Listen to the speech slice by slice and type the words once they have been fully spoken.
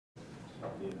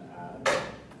agenda item. I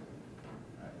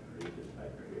can read this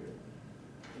paper here.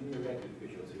 Any elected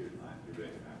officials here tonight to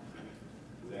recognize?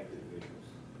 Elected officials.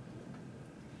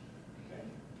 Okay.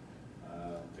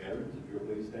 Veterans, if you'll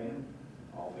please stand.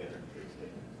 All veterans, please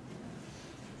stand.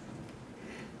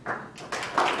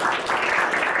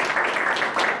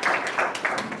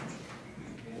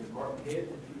 And department head,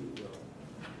 if you will.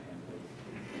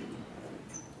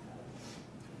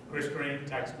 Chris Green,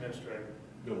 Tax Administrator.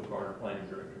 Bill Carter, Planning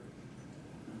Director.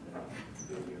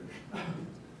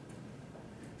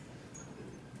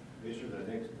 Commissioner, the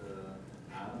next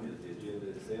item is the agenda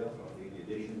itself. Are there any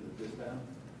additions at this time?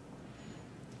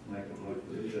 Make a motion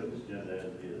to accept this agenda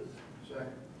as is.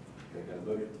 Second. Okay, got a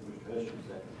motion from Mr. Hutchins,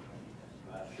 second.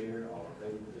 Vice Chair, all in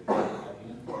favor, please raise your right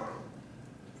hand.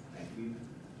 Thank you.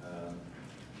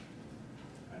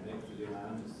 Our next agenda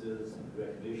item is citizen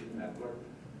recognition. Madam Clerk.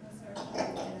 Yes, sir.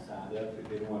 Signed up. If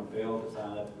anyone failed to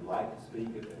sign up would like to speak,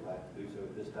 if they'd like to do so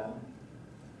at this time.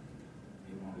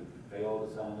 Anyone who failed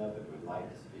to sign up that would like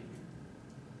to speak.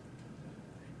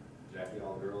 Jackie,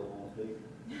 all the girls want to speak?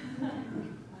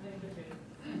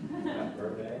 About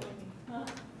bird badge? Would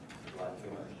like to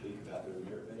come up and speak about their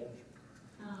merit badge?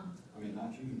 I mean,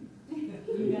 not you.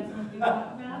 You guys want to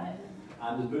talk about it?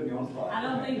 I'm just putting you on the spot. I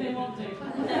don't think they want to.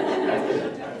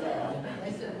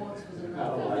 They said once was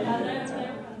enough. Our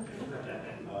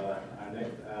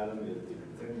next item is the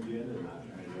consent agenda, and I'll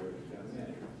turn it over to the county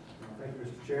manager. Thank you,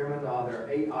 Mr. Chairman. There are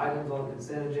 8 items on the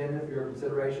consent agenda for your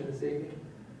consideration this evening.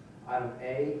 Item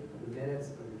A, the minutes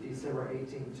of the December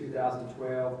 18,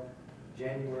 2012,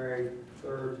 January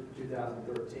 3rd,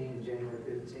 2013, and January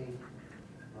 15,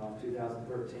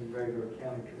 2013 regular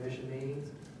county commission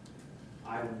meetings.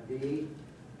 Item B,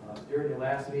 during the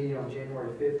last meeting on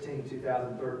January 15,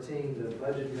 2013, the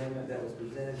budget amendment that was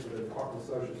presented to the Department of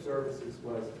Social Services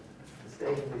was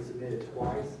mistakenly submitted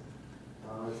twice.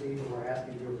 This evening, we're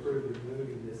asking you to approve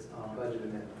removing this budget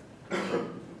amendment.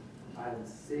 Item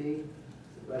C,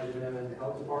 the budget amendment in the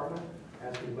Health Department,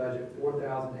 asking to budget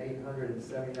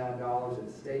 $4,879 in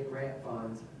state grant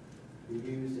funds to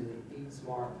be used in the Eat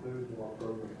Smart, Move More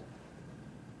program.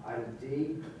 Item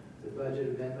D, the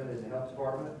budget amendment in the Health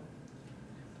Department,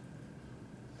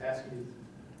 asking you,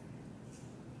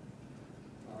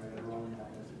 sorry, I got the wrong line.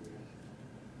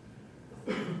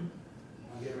 I'm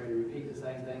getting ready to repeat the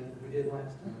same thing we did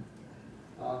last time.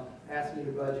 Asking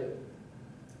you to budget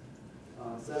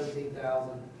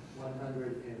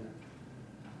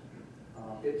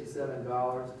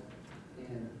 $17,157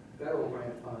 in federal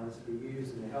grant funds to be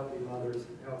used in the Healthy Mothers,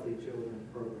 Healthy Children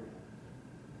program.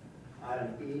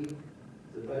 Item E,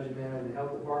 the budget amendment in the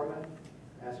Health Department,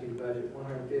 asking you to budget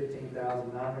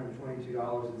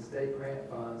 $115,922 in state grant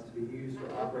funds to be used for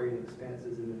operating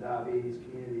expenses in the Diabetes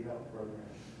Community Health Program.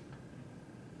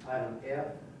 Item F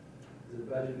is the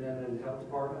budget amendment in the Health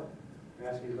Department. We're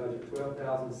asking you to budget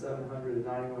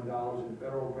 $12,791 in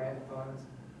federal grant funds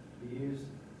to be used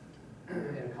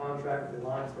in a contract with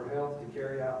Alliance for Health to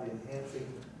carry out the Enhancing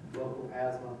Local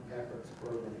Asthma Efforts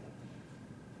program.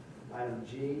 Item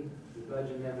G, the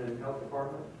budget amendment in the Health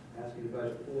Department, asking you to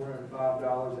budget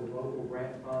 $405 in local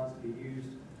grant funds to be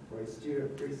used for a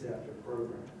student preceptor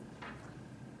program.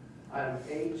 Item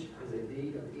H is a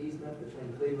deed of easement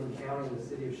between Cleveland County and the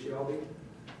City of Shelby.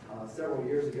 Several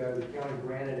years ago, the county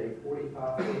granted a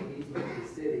 45-foot easement to the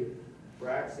city for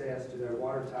access to their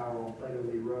water tower on Plato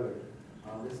Lee Road.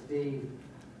 This deed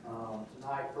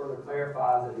tonight further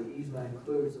clarifies that the easement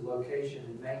includes the location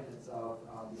and maintenance of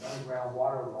the underground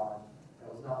water line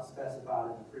that was not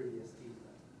specified in the previous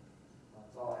easement.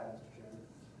 That's all I have, Mr. Chairman.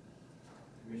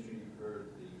 Commissioner, you've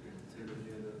heard the consent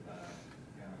agenda by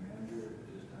county manager. At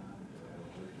this time, do I have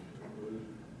a motion to approve?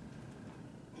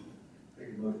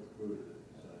 Make a motion to approve the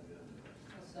consent agenda.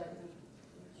 I'll second.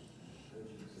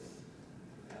 Hutchins, second.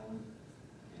 Allen,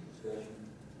 any discussion?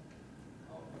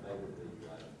 All in favor, please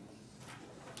rise.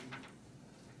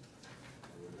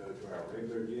 We'll go to our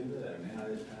regular agenda, and now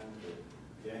it's time for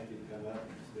Jackie to come up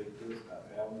and speak to us about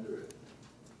Allen Druid.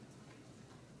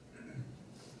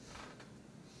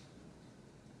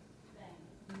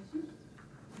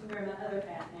 Wear my other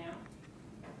hat now.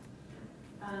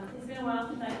 It's been a while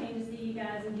since I came to see you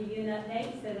guys and give you an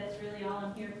update, so that's really all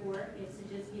I'm here for, is to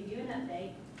just give you an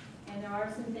update. And there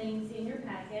are some things in your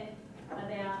packet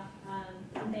about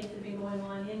some things that have been going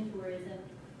on in tourism.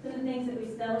 Some of the things that we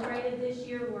celebrated this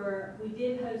year were, we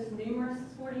did host numerous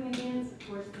sporting events, of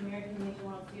course the American Legion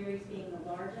World Series being the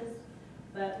largest,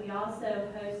 but we also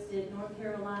hosted North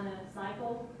Carolina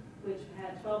Cycle, which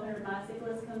had 1,200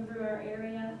 bicyclists come through our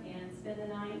area and spend the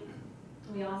night.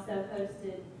 We also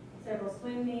hosted several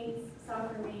swim meets,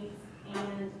 soccer meets,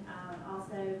 and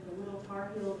also the Little Tar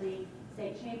Heel League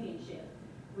state championship,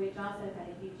 which also had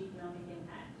a huge economic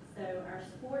impact. So our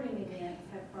sporting events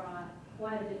have brought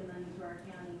quite a bit of money to our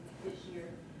county this year.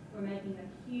 We're making a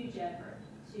huge effort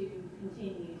to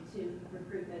continue to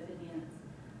recruit those events.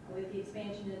 With the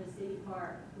expansion of the city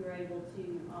park, we're able to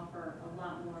offer a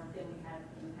lot more than we have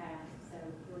in the past, so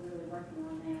we're really working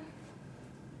on that.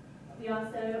 We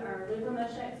also, our Liver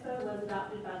Mush Expo was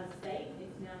adopted by the state.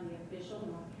 It's now the official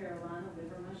North Carolina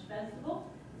Liver Mush Festival,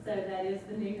 so that is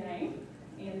the new name,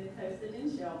 and it's hosted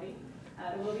in Shelby.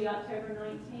 It will be October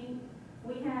 19th.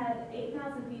 We had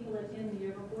 8,000 people attend the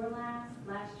year before last.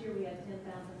 Last year, we had 10,000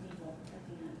 people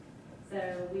attend. So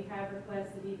we have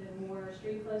requested even more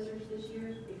street closures this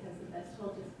year because the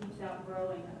festival just keeps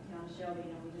outgrowing uptown Shelby,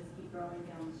 and we just keep growing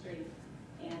down the street.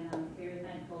 And I'm very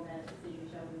thankful that the city of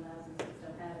Shelby allows us to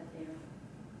still have it there.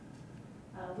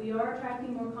 We are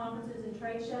attracting more conferences and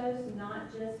trade shows,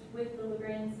 not just with the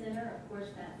LeGrand Center. Of course,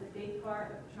 that's a big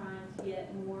part of trying to get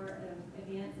more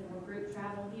events and more group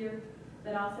travel here,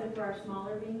 but also for our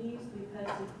smaller venues. We've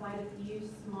hosted quite a few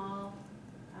small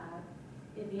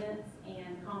events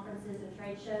and conferences and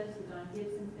trade shows. The Don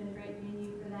Gibson's been a great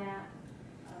venue for that.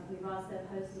 We've also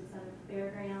hosted some at the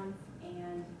fairgrounds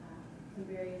and some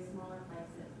various smaller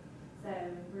places. So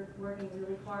we're working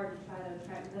really hard to try to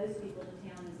attract those people to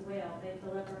town as well. They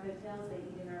fill up our hotels, they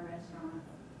eat in our restaurants.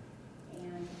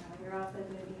 And we're also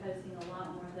going to be hosting a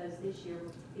lot more of those this year.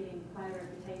 We're getting quite a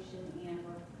reputation, and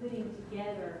we're putting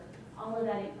together all of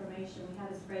that information. We have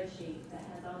a spreadsheet that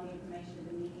has all the information of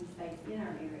the meeting space in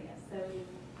our area. So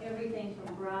everything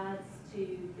from brides to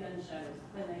gun shows,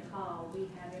 when they call, we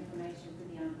have information for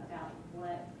them about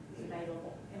what is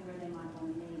available and where they might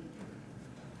want to meet.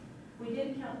 We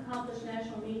did accomplish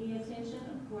national media attention.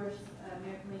 Of course,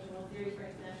 American Legion World Series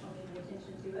brings national media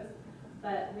attention to us,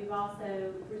 but we've also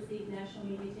received national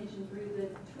media attention through the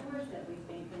tours that we've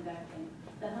been conducting.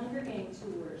 The Hunger Games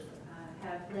tours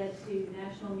have led to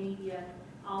national media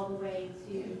all the way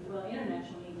to, well,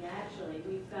 international media actually.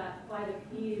 We've got quite a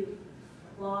few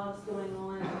blogs going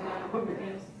on about Hunger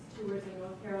Games tours in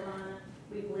North Carolina.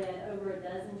 We've led over a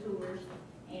dozen tours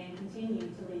and continue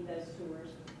to lead those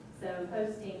tours. So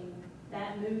hosting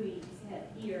that movie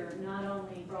set here not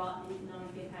only brought the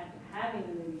economic impact of having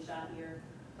the movie shot here,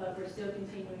 but we're still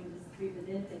continuing to reap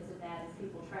the benefits of that as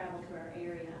people travel to our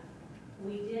area.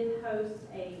 We did host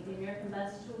the American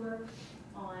Bus Tour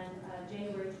on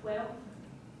January 12th.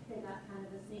 They got kind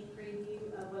of a sneak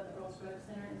preview of what the Earl Scruggs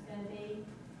Center is going to be.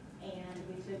 And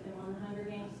we took them on the Hunger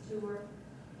Games tour,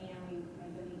 and we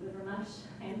made them eat liver mush,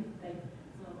 and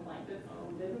some of them liked it, some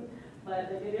of them didn't,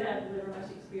 but they did have the liver mush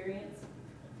experience.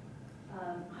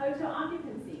 Hotel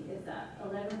occupancy is up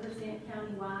 11%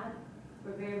 countywide.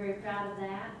 We're very, very proud of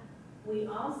that. We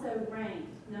also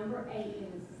ranked number 8 in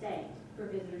the state for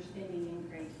visitor spending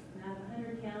increase. And out of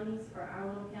 100 counties, for our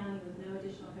little county with no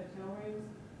additional hotel rooms,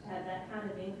 to have that kind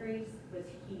of increase was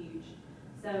huge.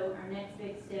 So our next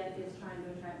big step is trying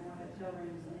to attract more hotel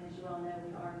rooms, and as you all know,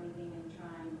 we are meeting and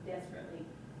trying desperately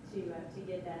to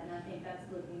get that, and I think that's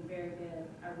looking very good.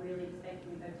 I really expect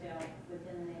a new hotel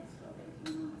within the next 12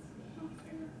 to 18 months, if not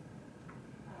sooner.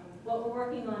 What we're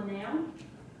working on now,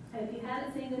 if you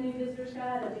haven't seen the new visitor's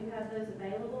guide, I do have those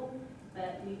available,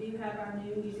 but we do have our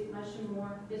new Music Much and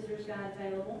More visitor's guide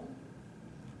available.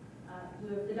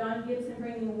 We have the Don Gibson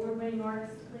bringing award-winning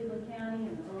artists to Cleveland County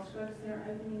and the Earl Scruggs Center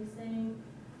opening soon.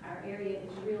 Our area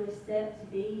is really set to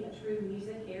be a true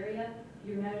music area.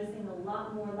 You're noticing a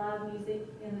lot more live music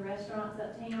in the restaurants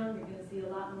uptown. You're going to see a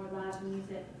lot more live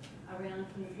music around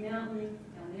Kings Mountain,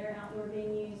 on their outdoor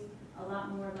venues, a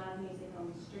lot more live music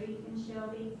on the street in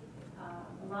Shelby,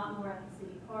 a lot more at the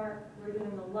city park. We're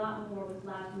doing a lot more with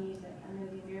live music. I know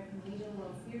the American Legion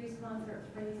World Series concert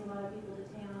brings a lot of people to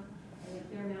town, and the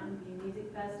Clear Mountain View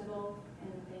Music Festival, and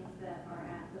the things that are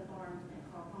at the farm at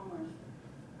Carl Palmer's.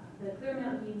 The Clear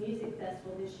Mountain View Music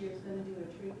Festival this year is going to do a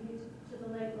tribute to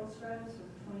the late Earl Scruggs with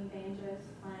 20 banjos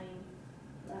playing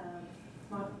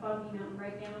Foggy Mountain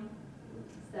Breakdown.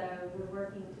 So we're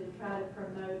working to try to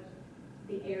promote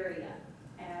the area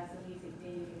as a music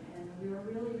venue, and we're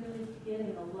really, really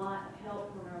getting a lot of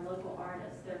help from our local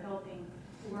artists. They're helping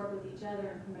to work with each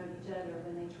other and promote each other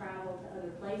when they travel to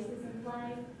other places and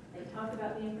play. They talk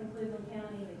about being from Cleveland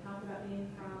County, they talk about being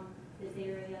from this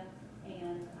area,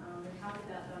 and they talk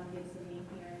about Don Gibson being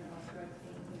here and Earl Scruggs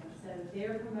being here. So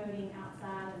they're promoting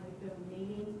outside, and we've been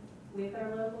meeting with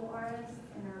our local artists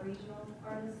and our regional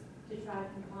artists to try to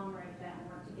conglomerate that and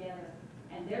work together.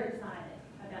 And they're excited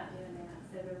about doing that,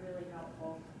 so they're really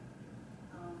helpful.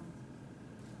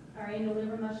 Our annual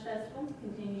Liver Mush Festival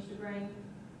continues to bring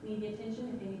media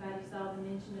attention. If anybody saw the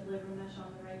mention of Liver Mush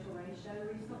on the Rachel Ray show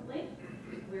recently,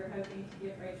 we're hoping to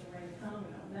get Rachel ready to come.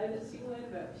 We don't know that she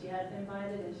would, but she has been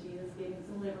invited and she is getting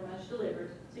some liver mush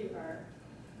delivered to her.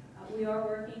 We are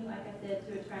working, like I said,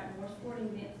 to attract more sporting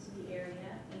events to the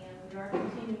area, and we are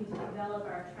continuing to develop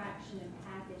our attraction and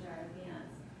package our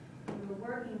events. We're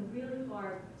working really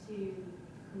hard to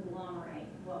conglomerate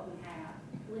what we have.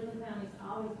 Cleveland County's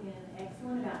always been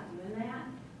excellent about doing that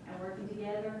and working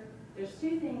together. There's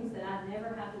two things that I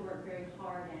never have to work very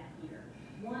hard at here.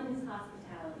 One is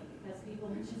hospitality, because people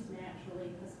are just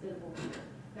naturally hospitable here.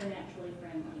 They're naturally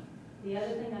friendly. The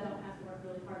other thing I don't have to work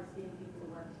really hard is getting people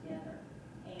to work together.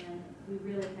 And we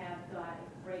really have got a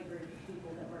great group of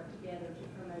people that work together to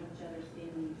promote each other's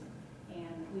venues.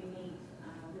 And we meet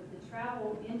with the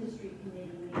travel industry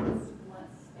committee meets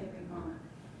once every month.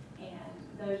 And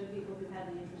those are people who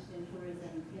have an interest in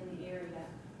tourism in the area.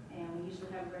 And we usually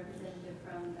have a representative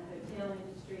from the hotel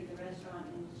industry, the restaurant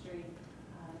industry.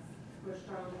 Of course,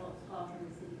 Charlie Holtzclaw from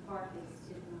the city park is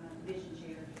sitting on a division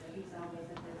chair, so he's always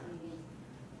at those meetings.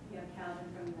 We have Calvin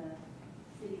from the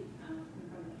city, from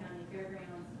the county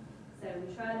fairgrounds. So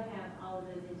we try to have all of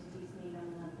those entities meet on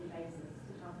a monthly basis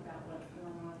to talk about what's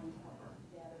going on and to work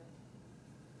together.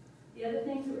 The other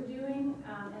things that we're doing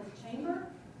as a chamber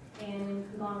and in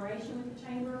conglomeration with the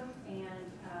chamber and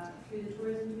through the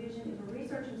tourism division is we're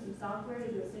researching some software to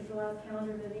do a centralized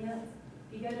calendar of events.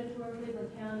 If you go to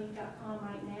tourclevelandcounty.com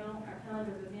right now, our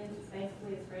calendar of events is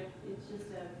basically it's just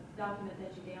a document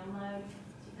that you download.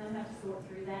 So you kind of have to sort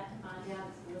through that to find out.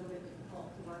 It's a little bit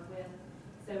difficult to work with.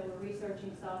 So we're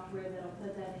researching software that'll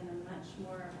put that in a much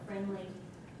more friendly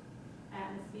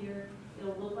atmosphere.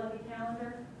 It'll look like a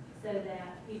calendar so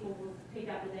that people will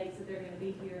pick out the dates that they're going to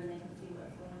be here and they can see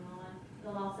what's going on.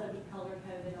 It'll also be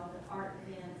color-coded, all the art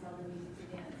events, all the music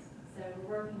events. So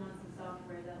we're working on some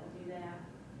software that'll do that.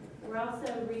 We're also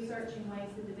researching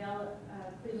ways to develop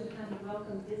Cleveland County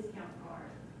Welcome discount card.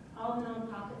 All the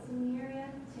nonprofits in the area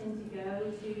tend to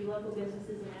go to local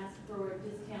businesses and ask for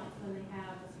discounts when they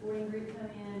have a sporting group come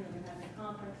in, or they're having a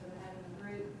conference, or they're having a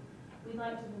group. We'd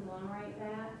like to conglomerate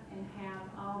that and have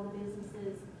all the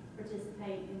businesses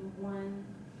participate in one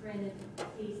printed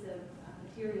piece of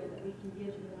material that we can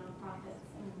give to the nonprofits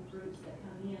and groups that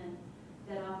come in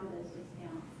that offer those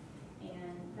discounts.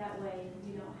 And that way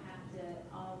you don't have to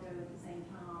all go at the same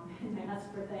time and ask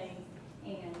for things.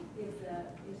 And it's a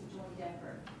joint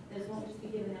effort. Those won't just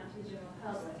be given out to the general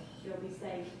public. They'll be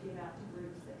saved to give out to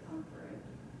groups that come through.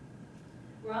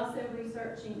 We're also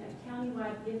researching a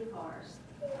countywide gift card.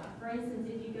 For instance,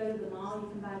 if you go to the mall,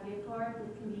 you can buy a gift card that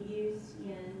can be used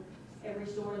in every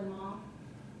store in the mall.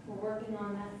 We're working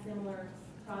on that similar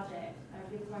project, a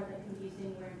gift card that can be used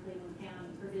anywhere in Cleveland County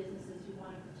for businesses who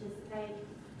want to participate.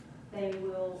 They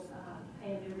will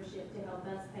pay a membership to help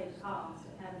us pay the cost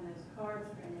of having those cards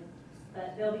printed.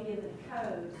 But they'll be given a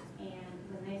code, and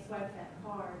when they swipe that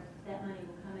card, that money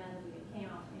will come out of the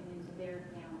account and into their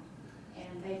account.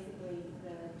 And basically,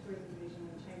 the tourism division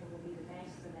of the chamber will be the bank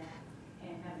for that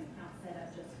and have an account set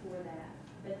up just for that.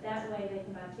 But that way, they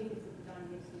can buy tickets at the Don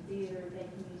Gibson Theater, they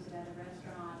can use it at a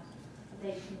restaurant,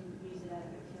 they can use it at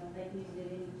a hotel, they can use it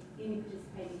in any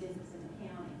participating business in the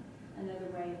county.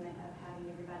 Another way of having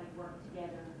everybody work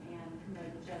together and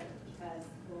promote each other, because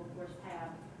we'll, of course,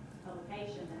 have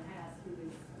publication that has who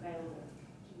is available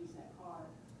to use that card.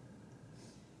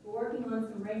 We're working on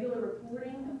some regular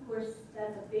reporting. Of course,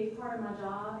 that's a big part of my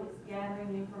job, is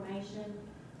gathering information.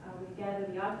 We gather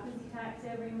the occupancy tax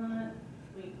every month.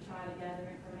 We try to gather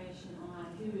information on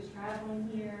who is traveling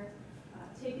here.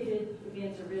 Ticketed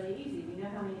events are really easy. We know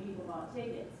how many people bought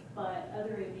tickets, but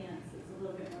other events, it's a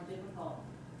little bit more difficult.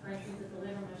 For instance, at the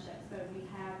Liver Mush Expo, we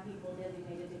have people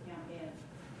designated to count heads.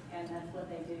 And that's what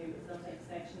they do, is they'll take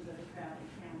sections of the crowd and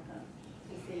count them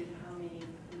to see how many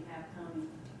we have coming.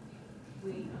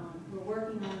 We're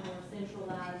working on a more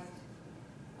centralized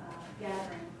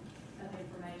gathering of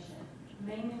information.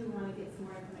 Mainly, we want to get some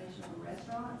more information on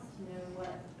restaurants to know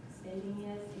what spending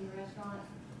is in restaurants,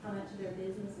 how much of their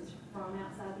business is from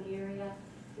outside the area.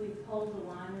 We've polled the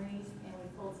wineries and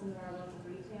we've polled some of our local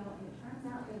retail, and it turns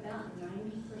out that about 90%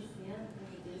 of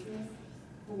the business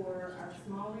for our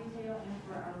small retail and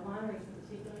for our wineries in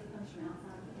particular comes from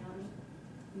outside the county,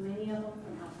 many of them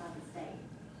from outside the state.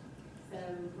 So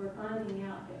we're finding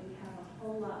out that we have a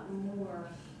whole lot more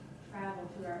travel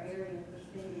to our area for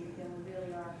spending than we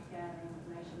really are gathering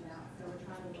information about. So we're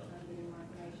trying to look on getting more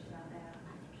information about that.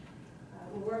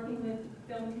 We're working with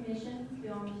Film Commission,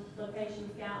 Film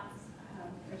Location Scouts.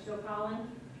 They're still calling.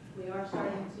 We are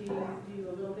starting to do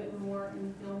a little bit more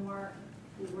in film work.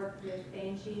 We worked with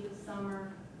Banshee this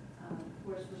summer. Of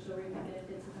course, we're still reaping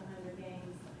benefits of the Hunger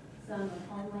Games. Some of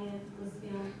Homeland was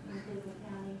filmed in Cleveland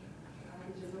County.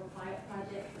 These are real quiet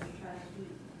projects, and we're trying to keep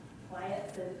quiet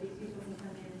so that these people can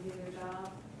come in and do their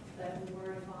job. But we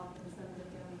were involved in some of the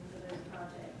filming for those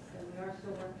projects, so we are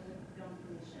still working with the film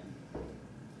commission.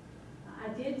 I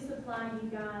did supply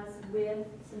you guys with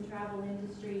some travel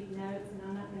industry notes, and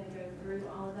I'm not gonna go through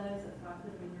all of those. That's why I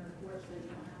put them in your report, so that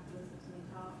you don't have to listen to me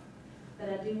talk.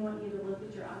 But I do want you to look at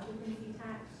your occupancy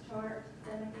tax chart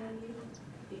that I gave you,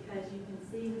 because you can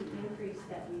see the increase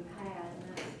that we've had,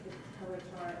 and that's the color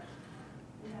chart.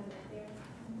 You have it up there?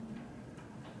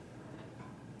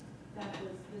 That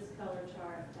was this color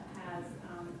chart that has,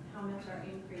 how much our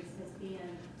increase has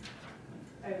been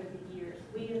over the years.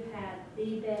 We have had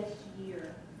the best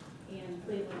year in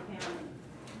Cleveland County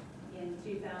in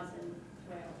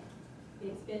 2012.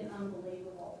 It's been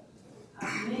unbelievable.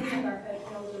 Many of our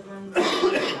hotels are running 5% to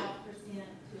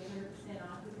 100%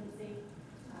 occupancy.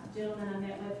 Gentleman I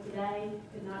met with today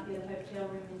could not get a hotel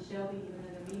room in Shelby, even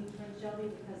though they're meeting in Shelby,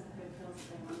 because the hotels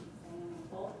staying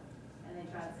full, and they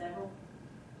tried several.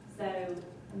 So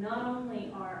not only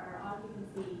are our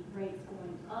occupancy rates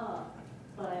going up,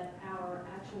 but our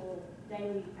actual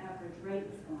daily average rate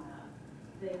is going up.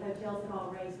 The hotels have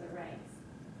all raised their rates,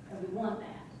 and we want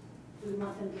that. We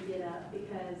want them to get up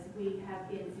because we have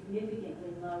been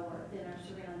significantly lower than our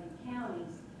surrounding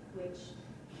counties, which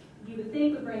you would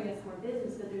think would bring us more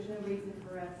business, but there's no reason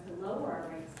for us to lower our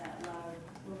rates that low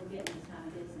when we're getting this kind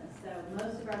of business. So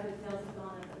most of our hotels have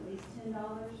gone up at least $10,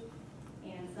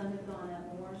 and some have gone up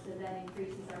more, so that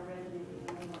increases our revenue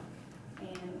even more.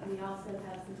 And we also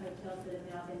have some hotels that have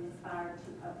now been inspired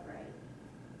to upgrade.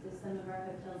 So some of our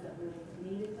hotels that we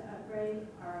needed to upgrade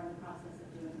are in the process of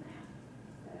doing that.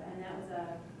 So, and that was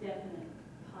a definite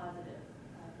positive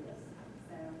of this.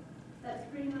 So that's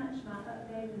pretty much my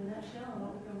update in a nutshell on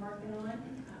what we've been working on.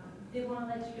 Did want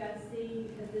to let you guys see,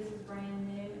 because this is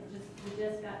brand new, and we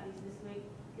just got these this week.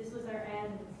 This was our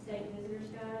ad in the State Visitors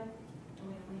Guide, and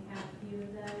we only have a few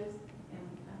of those. And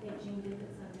I think Jean did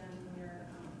put some down in your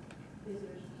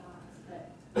visitors box,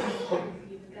 but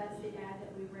that's the ad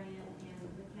that we ran, and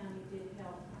the county did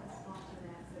help sponsor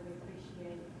that, so we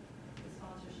appreciate the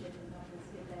sponsorship and helping us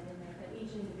get that in there. But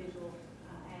each individual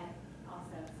ad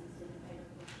also is in the paper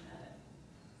portion of it.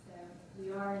 So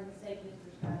we are in the State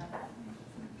Visitors Guide.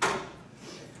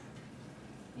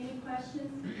 Any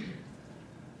questions?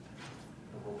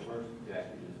 Well, first,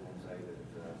 Jackie, just want to say that,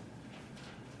 I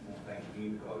want to thank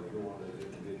you because you're one of those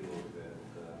individuals that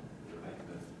are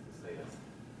making us a success.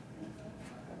 I think that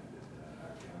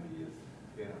our county is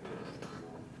benefiting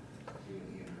from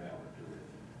being in travel and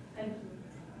tourism. Thank you.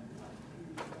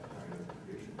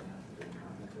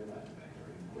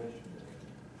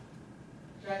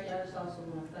 Jackie, I just also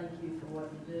want to thank you for what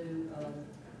you do. I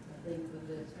think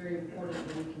that it's very important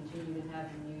that we continue to have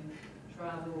new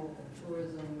travel and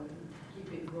tourism, and keep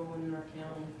it growing in our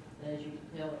county. And as you can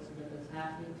tell, it's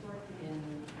happening. And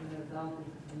the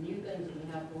new things that we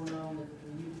have going on that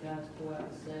you guys go out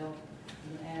and sell, and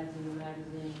the ads in the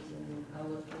magazines, and I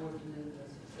look forward to the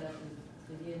successes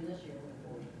again this year.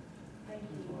 Thank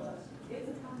you. It's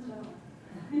a fun job.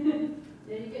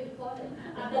 Did you get to play?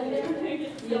 I've been there.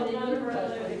 You'll run for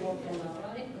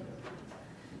right?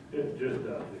 Just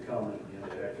the comment again,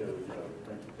 to echo,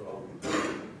 thank you for all you do.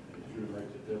 It sure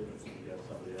makes a difference when you got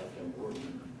somebody out there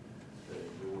working that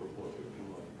enjoy what they're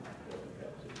doing. Definitely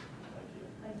helps it. Thank you.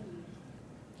 Thank you.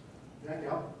 Jackie,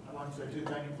 I'd like to say too,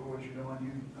 thank you for what you're doing.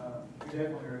 You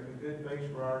definitely are a good base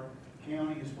for our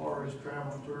county as far as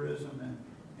travel and tourism and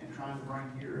trying to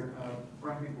bring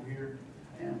people here.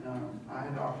 And I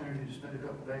had the opportunity to spend a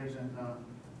couple days in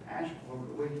Asheville over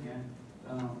the weekend.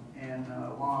 And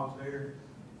while I was there,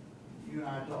 you and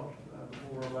I talked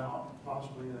before about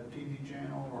possibly a TV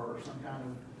channel or some kind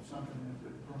of something that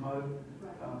would promote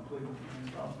Cleveland.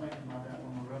 And so I was thinking about that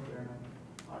when we were up there, and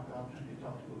I'd like the opportunity to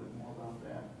talk a little bit more about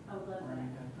that. I would love around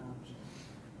that. that time. So,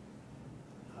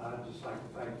 I'd just like to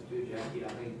thank you too, Jackie.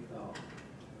 I think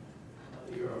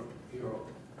you're a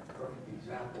perfect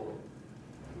example of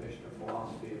Commissioner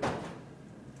philosophy of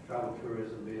travel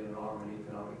tourism being an arm in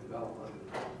economic development.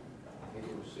 I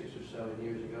think it was 6 or 7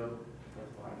 years ago,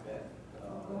 something like that.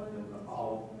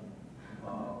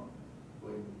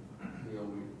 When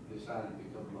we decided to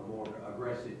become a more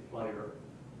aggressive player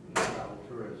in travel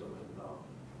tourism, and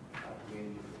I commend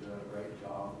you for doing a great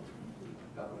job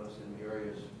helping us in the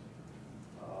areas.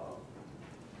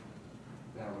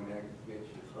 Now we're going to get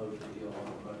you to close the deal on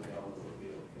the hotel, and it'll be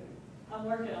okay. I'm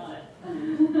working on it. And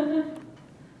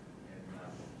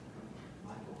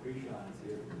Michael Creeshon is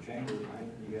here from the chamber.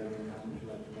 Mike, you got any comments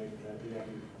you'd like to make about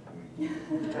Jackie? No,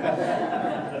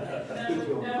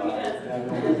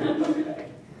 he doesn't.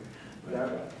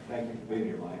 But thank you for being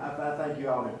here, Mike. I thank you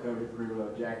all that covered through.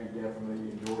 Jackie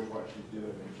definitely enjoys what she's doing,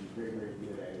 and she's very, very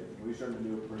good at it. We certainly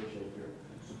do appreciate your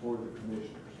support of the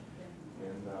commissioners,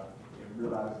 and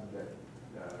realizing that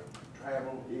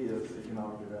travel is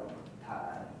economic development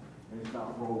tide, and it's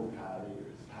not roll tide either,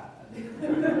 it's tide.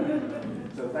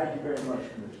 So thank you very much,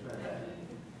 Commissioner.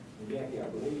 And Jackie, I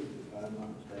believe, if I'm not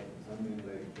mistaken, some young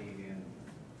lady came in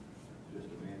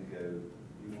just a minute ago.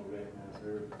 You want to recognize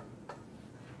her?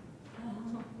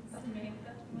 Samantha.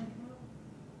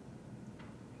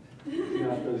 You're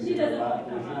not supposed to She get doesn't about- want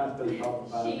to come you're not up. supposed to talk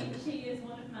about it. She is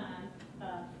one of mine,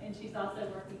 and she's also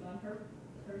working on her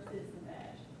citizen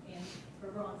badge and her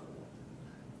bronze award.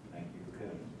 Thank you for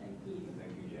coming. Thank you.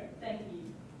 Thank you, Jackie. Thank you.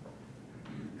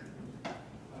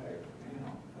 All right,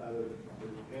 now,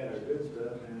 we've had our good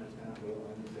stuff, and it's time, well,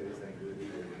 I'm gonna say this ain't good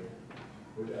either.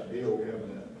 We got Bill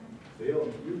coming up. Bill,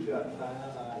 you've got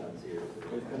 5 items here.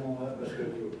 Let's come on up, let's go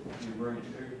through it. You bring it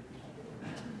here.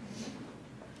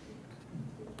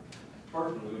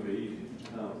 First one's gonna be easy.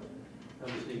 I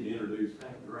just need to introduce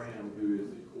Hank Graham, who is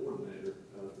the coordinator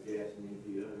of the gas and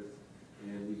NPO,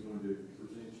 and he's going to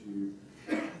present you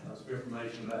some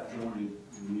information about joining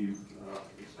the new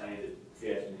expanded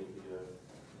gas and NPO.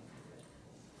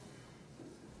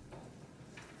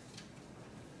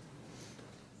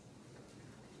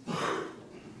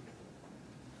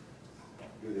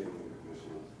 Good evening,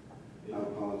 Commissioners. I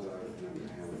apologize in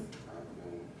advance. I've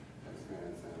been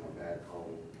experiencing a bad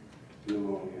cold,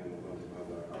 pneumonia, and a bunch of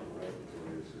other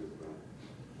respiratory issues, but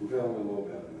I'm feeling a little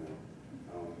better now.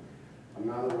 I'm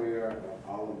not aware of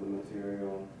all of the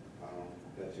material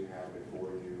that you have before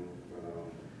you,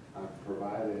 but I've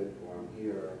provided, or I'm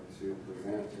here to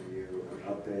present to you an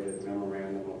updated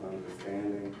memorandum of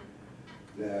understanding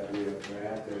that we have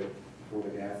drafted for the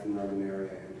Gaston Urban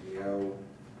Area MPO.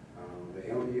 The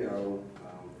MPO,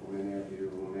 for many of you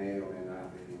who may or may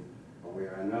not be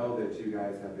aware, I know that you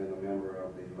guys have been a member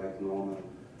of the Lake Norman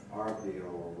RPO,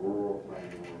 or Rural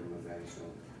Planning Organization,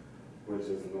 which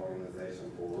is an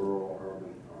organization for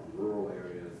rural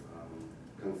areas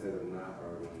considered not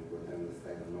urban within the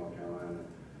state of North Carolina.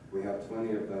 We have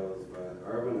 20 of those, but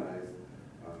urbanized,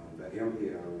 the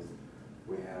MPOs,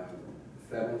 we have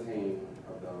 17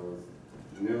 of those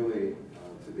newly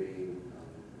to be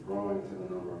growing to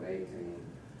the number of 18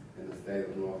 in the state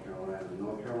of North Carolina.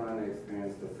 North Carolina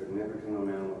experienced a significant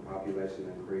amount of population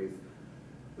increase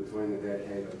between the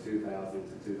decade of 2000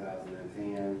 to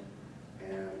 2010.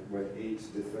 And with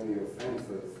each decennial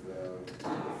census, the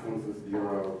Census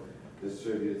Bureau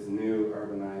distributes new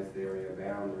urbanized area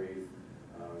boundaries,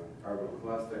 urban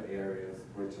cluster areas,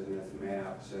 which in this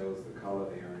map shows the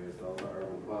colored areas. Those are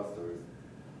urban clusters.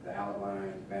 The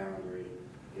outlined boundary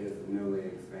is the newly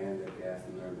expanded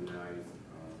Gaston urbanized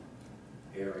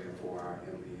area for our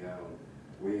MPO.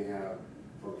 We have,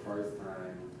 for the first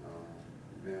time,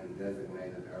 been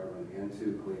designated urban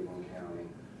into Cleveland County,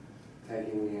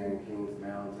 taking in Kings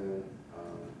Mountain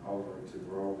over to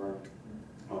Grover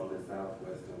on the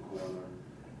southwestern corner.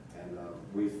 And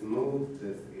we smoothed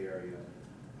this area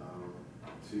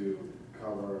to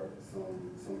cover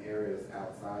some areas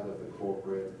outside of the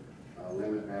corporate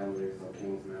limit boundaries of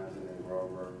Kings Mountain and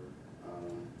Grover.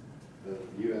 The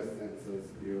U.S. Census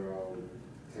Bureau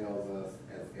tells us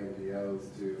as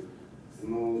MPOs to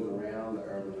smooth around the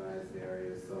urbanized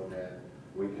areas so that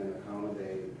we can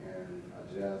accommodate and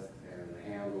adjust and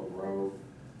handle growth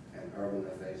and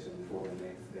urbanization for the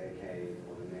next decade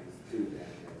or the next 2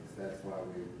 decades. That's why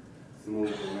we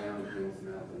smoothed around Kings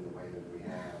Mountain the way that we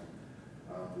have.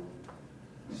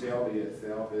 Shelby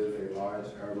itself is a large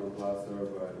urban cluster,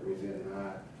 but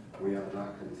we are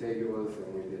not contiguous,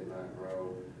 and we did not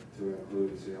grow to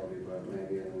include Shelby, but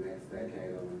maybe in the next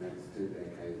decade or the next 2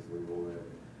 decades we would.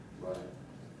 But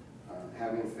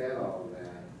having said all of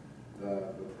that,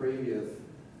 the previous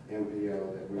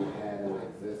MPO that we've had in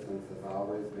existence has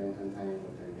always been contained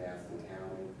within Gaston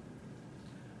County.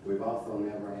 We've also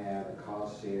never had a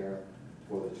cost share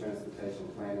for the transportation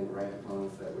planning grant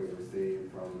funds that we receive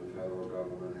from the federal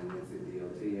government and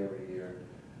NCDOT every year.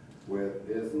 With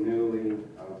this newly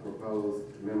proposed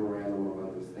memorandum of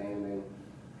understanding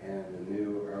and the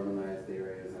new urbanized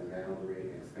areas and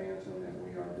boundary expansion that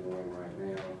we are doing right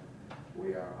now,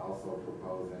 we are also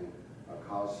proposing a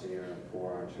cost share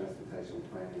for our transportation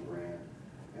planning grant.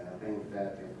 And I think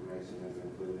that information is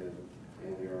included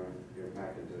in your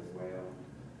package as well.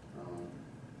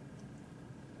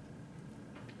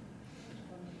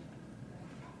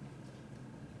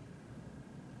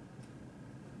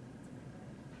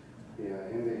 Yeah,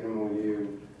 in the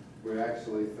MOU, we're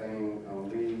actually saying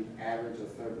we average a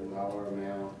certain dollar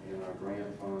amount in our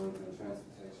grant funds and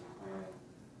transportation planning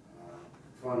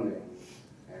funding.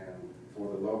 And for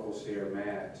the local share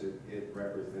match, it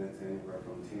represents anywhere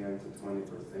from 10 to 20%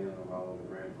 of all of the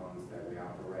grant funds that we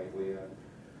operate with.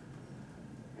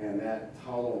 And that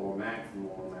total or maximum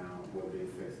amount would be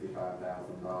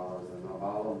 $65,000. And of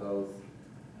all of those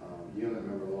unit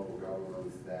member local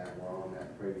governments that were on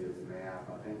that previous map,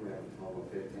 I think we have a total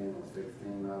of 15 or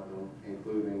 16 of them,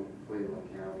 including Cleveland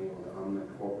County or the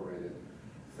unincorporated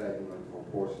segment or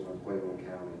portion of Cleveland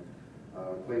County.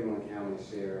 Cleveland County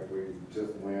share, if we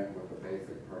just went with the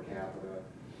basic per capita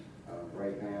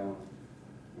breakdown,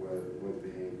 would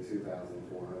be $2,418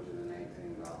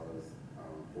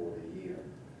 for the year.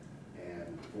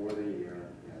 And for the year,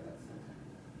 yeah, that's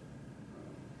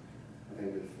I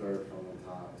think it's third from the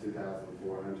top,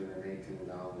 $2,418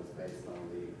 based on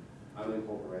the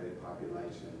unincorporated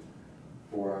population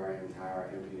for our entire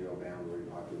MPO boundary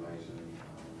population.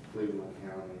 Cleveland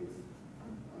County's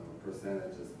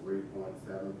percentage is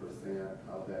 3.7%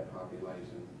 of that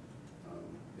population.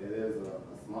 It is a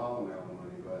small amount of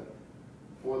money, but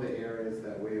for the areas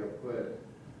that we have put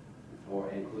or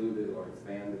included or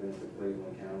expanded into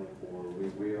Cleveland County for,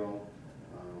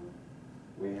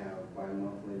 we have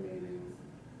bi-monthly meetings.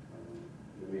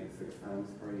 We meet 6 times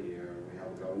per year. We have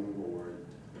a governing board.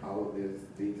 All of these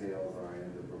details are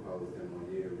in the proposed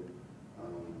MOU.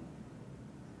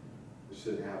 We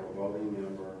should have a voting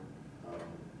member.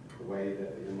 The way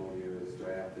that the MOU is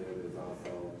drafted is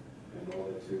also in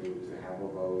order to have a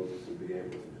vote, to be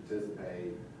able to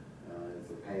participate.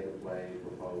 It's a pay-to-play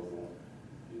proposal.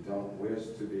 If you don't wish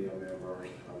to be a member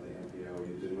of the MPO,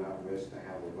 you do not wish to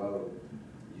have a vote,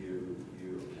 you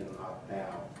can opt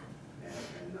out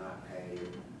and not pay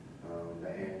the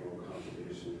annual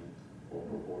contribution or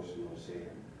proportional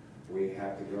share. We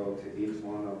have to go to each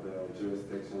one of the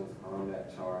jurisdictions on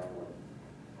that chart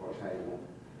or table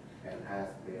and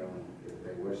ask them if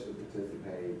they wish to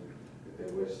participate, if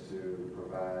they wish to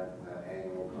provide an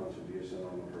annual contribution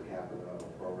on a per capita or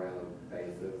pro rata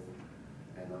basis.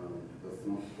 And the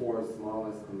 4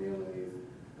 smallest communities,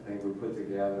 I think we put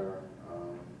together,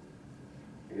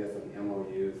 I guess, an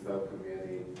MOU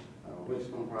subcommittee,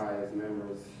 which comprised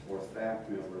members or staff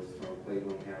members from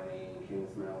Cleveland County and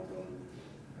Kings Mountain.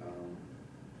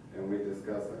 And we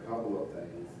discussed a couple of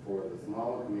things. For the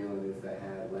smaller communities that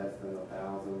had less than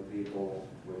 1,000 people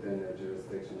within their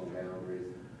jurisdictional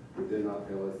boundaries, we did not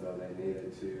feel as though they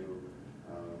needed to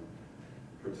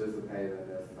participate in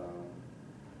this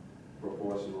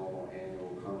proportional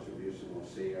annual contributional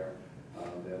share.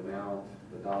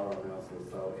 The dollar amounts were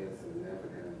so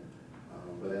insignificant,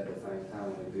 but at the same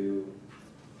time,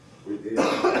 we did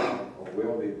or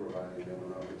will be providing them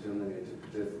an opportunity to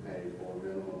participate for a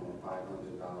minimum of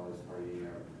 $500 per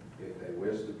year if they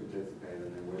wish to participate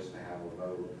and they wish to have a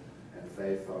vote and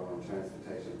say so on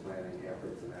transportation planning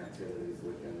efforts and activities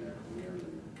within their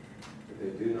community. If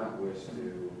they do not wish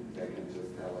to, they can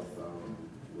just tell us so.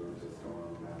 We'll just go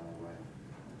on about our way.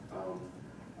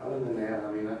 Other than that,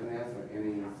 I mean, I can answer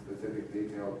any specific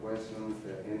detailed questions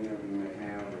that any of you may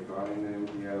have regarding the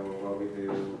MPO, what we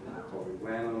do, what we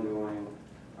plan on doing.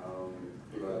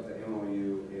 But the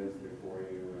MOU is before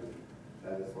you, and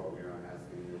that is what we are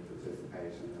asking your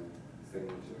participation and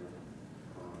signature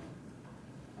on.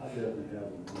 I definitely have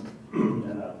one,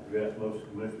 and I've addressed most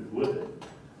commissioners with it.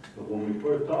 But when we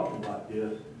first talked about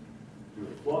this, your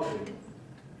flooding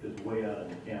is way out of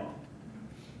the county,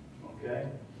 okay?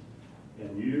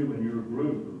 And you and your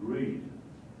group agreed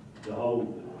to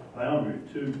hold the boundary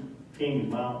to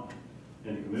Kings Mountain,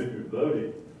 and the commissioner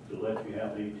voted to let you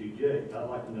have the ETJ. I'd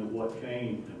like to know what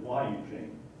changed and why you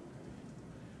changed.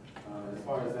 As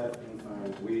far as that's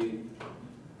concerned,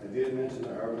 I did mention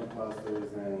the urban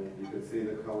clusters, and you could see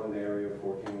the colored area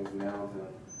for Kings Mountain.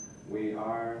 We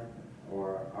are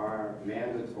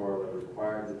mandatorily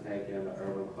required to take in the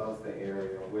urban cluster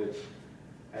area, which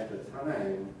at the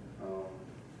time,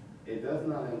 it does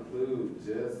not include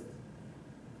just,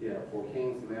 for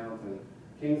Kings Mountain.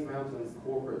 Kings Mountain's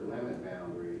corporate limit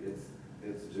boundary,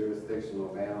 its jurisdictional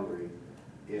boundary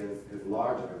is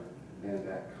larger than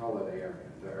that colored area,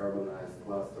 the urbanized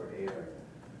cluster area.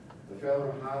 The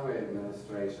Federal Highway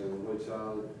Administration, which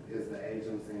is the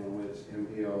agency in which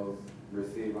MPOs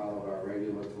receive all of our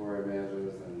regulatory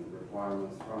measures and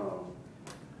requirements from,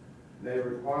 they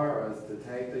require us to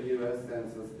take the U.S.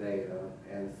 Census data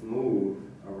and smooth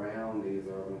around these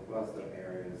urban cluster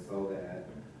areas so that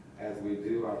as we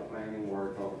do our planning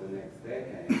work over the next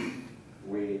decade,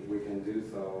 we can do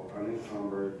so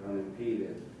unencumbered,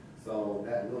 unimpeded. So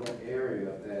that little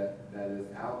area that is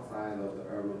outside of the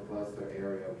urban cluster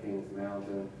area of Kings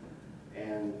Mountain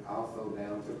and also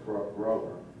down to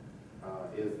Grover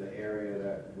is the area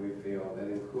that we feel that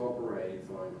incorporates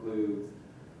or includes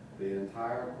the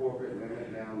entire corporate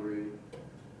limit boundary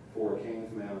for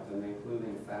Kings Mountain,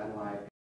 including satellite